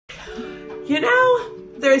You know,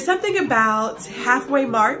 there is something about halfway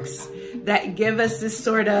marks that give us this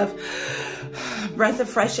sort of breath of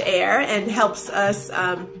fresh air and helps us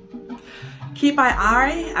keep our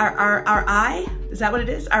eye, is that what it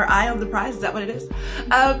is? Our eye on the prize, is that what it is?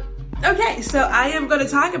 Okay, so I am going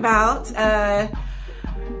to talk about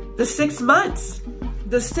the 6 months.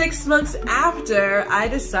 The 6 months after I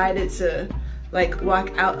decided to like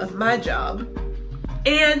walk out of my job.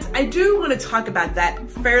 And I do want to talk about that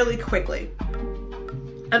fairly quickly.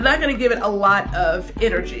 I'm not going to give it a lot of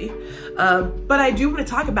energy, but I do want to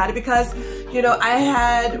talk about it because, you know, I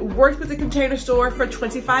had worked with a Container Store for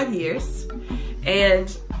 25 years,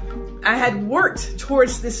 and I had worked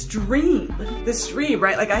towards this dream,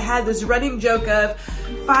 right? Like I had this running joke of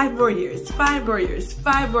 5 more years, 5 more years,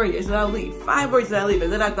 5 more years, and I'll leave, 5 more years and I'll leave.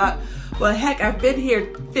 And then I thought, well, heck, I've been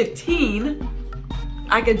here 15.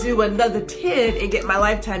 I could do another 10 and get my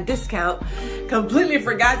lifetime discount. Completely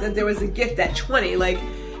forgot that there was a gift at 20. Like,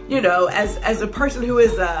 you know, as a person who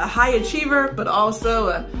is a high achiever, but also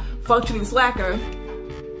a functioning slacker,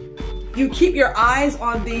 you keep your eyes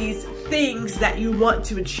on these things that you want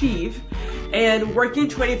to achieve. And working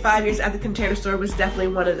 25 years at the Container Store was definitely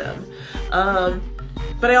one of them.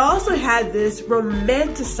 But I also had this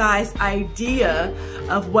romanticized idea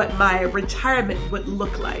of what my retirement would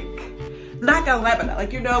look like. Not gonna lie about that.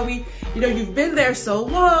 Like, you know, you've been there so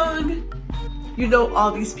long, you know all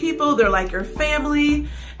these people, they're like your family.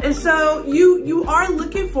 And so you are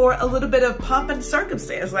looking for a little bit of pomp and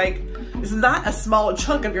circumstance. Like, it's not a small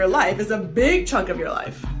chunk of your life, it's a big chunk of your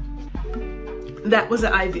life. That was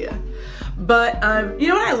the idea. But you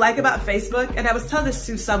know what I like about Facebook? And I was telling this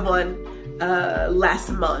to someone last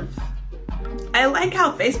month. I like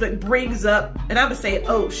how Facebook brings up, and I'm gonna say,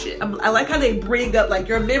 oh shit. I like how they bring up like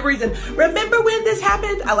your memories and remember when this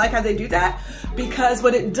happened? I like how they do that, because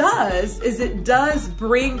what it does is it does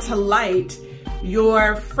bring to light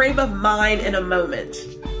your frame of mind in a moment.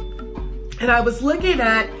 And I was looking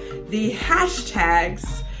at the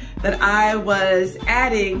hashtags that I was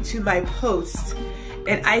adding to my posts,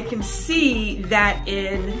 and I can see that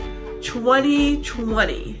in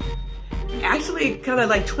 2020, actually kind of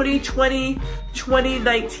like 2020,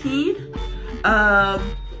 2019, I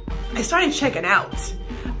started checking out.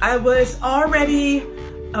 I was already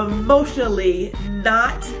emotionally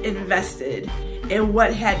not invested in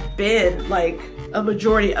what had been like a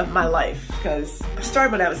majority of my life, because I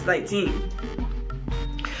started when I was 19.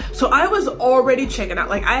 So I was already checking out.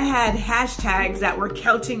 Like, I had hashtags that were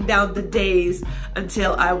counting down the days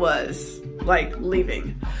until I was like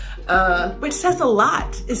leaving, which says a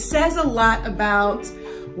lot. It says a lot about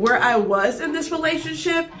where I was in this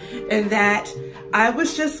relationship, and that I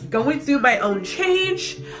was just going through my own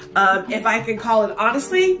change. If I can call it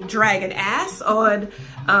honestly, dragging ass on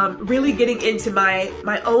really getting into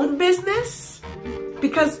my own business,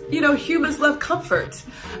 because, you know, humans love comfort.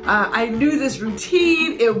 I knew this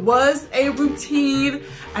routine. It was a routine.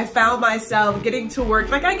 I found myself getting to work.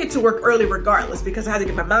 Like, I get to work early regardless because I had to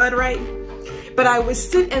get my mind right. But I would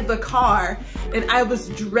sit in the car and I was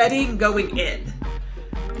dreading going in.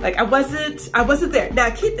 Like, I wasn't there. Now,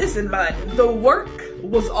 keep this in mind. The work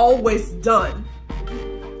was always done.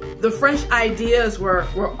 The fresh ideas were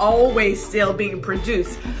always still being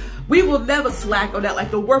produced. We will never slack on that. Like,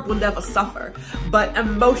 the work will never suffer. But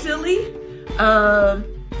emotionally,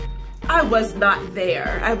 I was not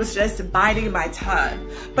there. I was just biding my time.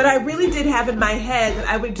 But I really did have in my head that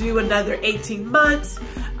I would do another 18 months.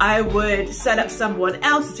 I would set up someone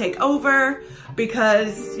else to take over,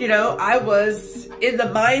 because, you know, I was in the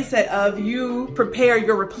mindset of you prepare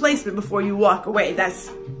your replacement before you walk away. That's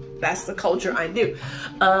the culture I knew.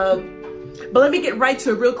 But let me get right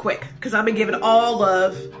to it real quick, because I'm gonna give it all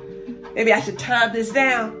of, maybe I should time this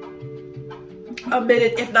down a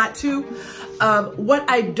minute, if not two. What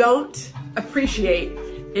I don't appreciate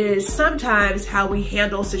is sometimes how we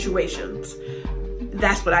handle situations.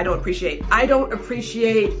 That's what I don't appreciate. I don't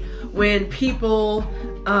appreciate when people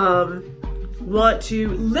want to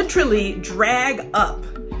literally drag up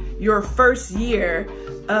your first year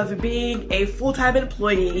of being a full-time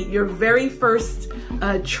employee, your very first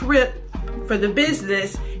trip for the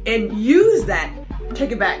business, and use that,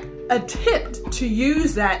 take it back, attempt to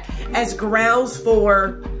use that as grounds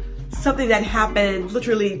for something that happened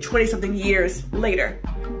literally 20-something years later,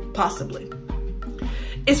 possibly.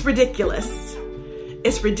 It's ridiculous.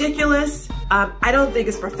 It's ridiculous. I don't think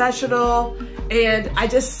it's professional. And I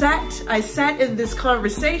sat in this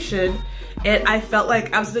conversation and I felt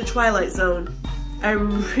like I was in the Twilight Zone. I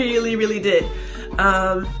really, really did.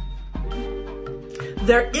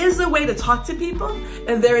 there is a way to talk to people,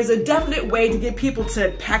 and there is a definite way to get people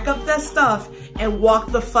to pack up their stuff and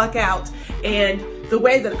walk the fuck out. And the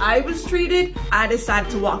way that I was treated, I decided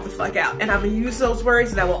to walk the fuck out. And I'm gonna use those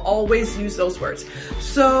words, and I will always use those words.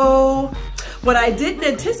 So what I didn't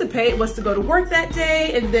anticipate was to go to work that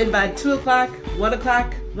day, and then by 2 o'clock, 1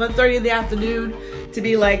 o'clock, 1:30 in the afternoon, to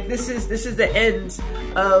be like, this is the end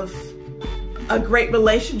of a great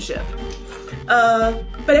relationship.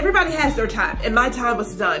 But everybody has their time, and my time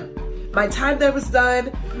was done. My time there was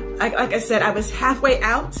done. Like I said, I was halfway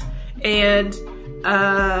out, and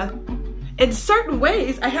in certain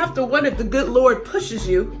ways, I have to wonder if the good Lord pushes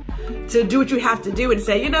you to do what you have to do and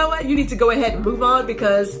say, you know what, you need to go ahead and move on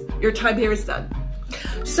because your time here is done.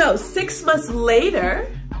 So 6 months later,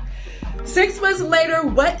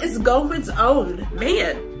 what is going on?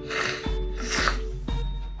 Man,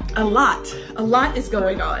 a lot is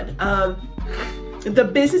going on. The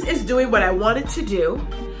business is doing what I want it to do.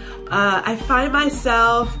 I find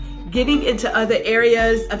myself getting into other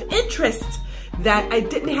areas of interest that I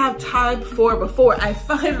didn't have time for before. I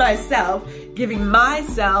find myself giving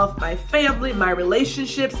myself, my family, my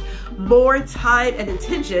relationships more time and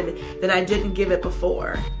attention than I didn't give it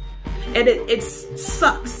before. And it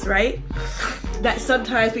sucks, right? That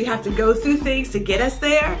sometimes we have to go through things to get us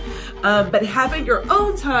there. But having your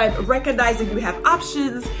own time, recognizing you have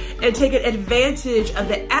options, and taking advantage of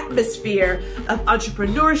the atmosphere of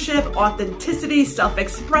entrepreneurship, authenticity,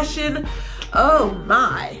 self-expression. Oh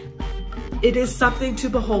my, it is something to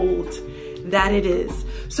behold, that it is.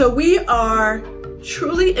 So we are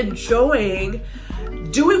truly enjoying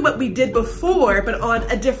doing what we did before, but on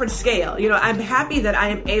a different scale. You know, I'm happy that I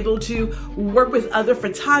am able to work with other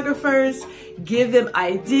photographers, give them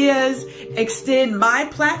ideas, extend my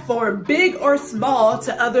platform, big or small,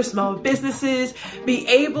 to other small businesses, be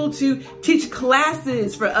able to teach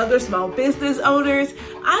classes for other small business owners.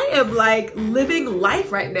 I am like living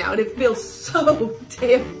life right now, and it feels so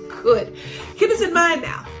damn good. Keep this in mind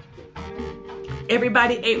now.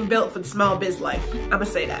 Everybody ain't built for the small biz life. I'm gonna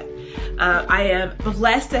say that. I am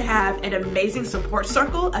blessed to have an amazing support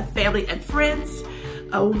circle of family and friends,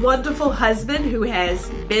 a wonderful husband who has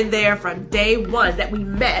been there from day one that we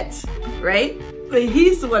met, right? But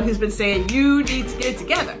he's the one who's been saying, you need to get it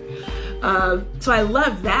together. So I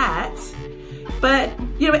love that. But,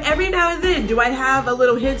 you know, every now and then, do I have a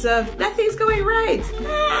little hint of nothing's going right?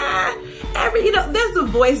 You know, there's a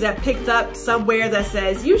voice that picked up somewhere that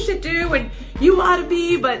says you should do and you ought to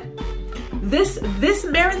be, but this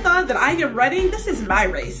marathon that I am running, this is my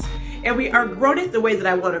race. And we are growing it the way that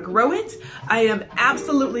I want to grow it. I am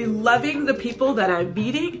absolutely loving the people that I'm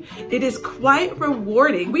meeting. It is quite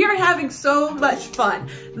rewarding. We are having so much fun.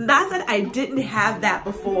 Not that I didn't have that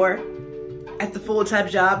before at the full-time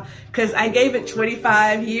job, because I gave it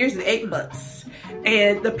 25 years and 8 months.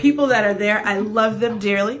 And the people that are there, I love them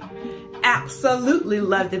dearly. Absolutely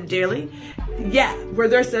love them dearly. Yeah, were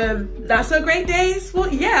there some not so great days?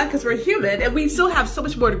 Well, yeah, because we're human and we still have so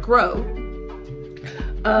much more to grow.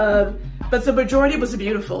 But the majority was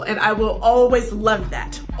beautiful, and I will always love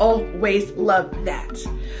that. Always love that.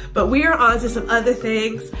 But we are on to some other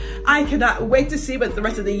things. I cannot wait to see what the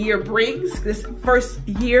rest of the year brings. This first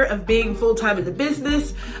year of being full-time in the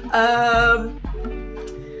business. I'm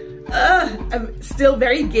still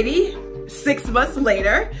very giddy 6 months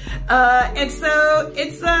later. And so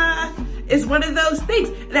it's one of those things.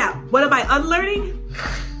 Now, what am I unlearning?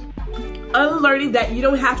 Unlearning that you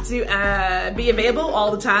don't have to be available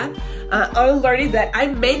all the time. Unlearning that I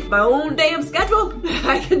make my own damn schedule.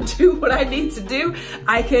 I can do what I need to do.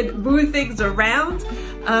 I can move things around.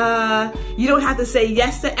 You don't have to say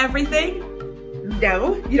yes to everything.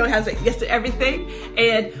 No, you don't have to say yes to everything.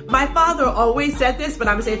 And my father always said this, but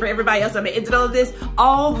I'm gonna say it for everybody else, I'm gonna end it on this: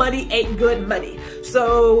 all money ain't good money.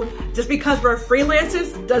 So just because we're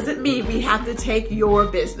freelancers doesn't mean we have to take your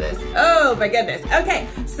business. Oh my goodness. Okay,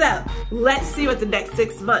 so let's see what the next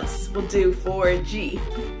 6 months will do for G.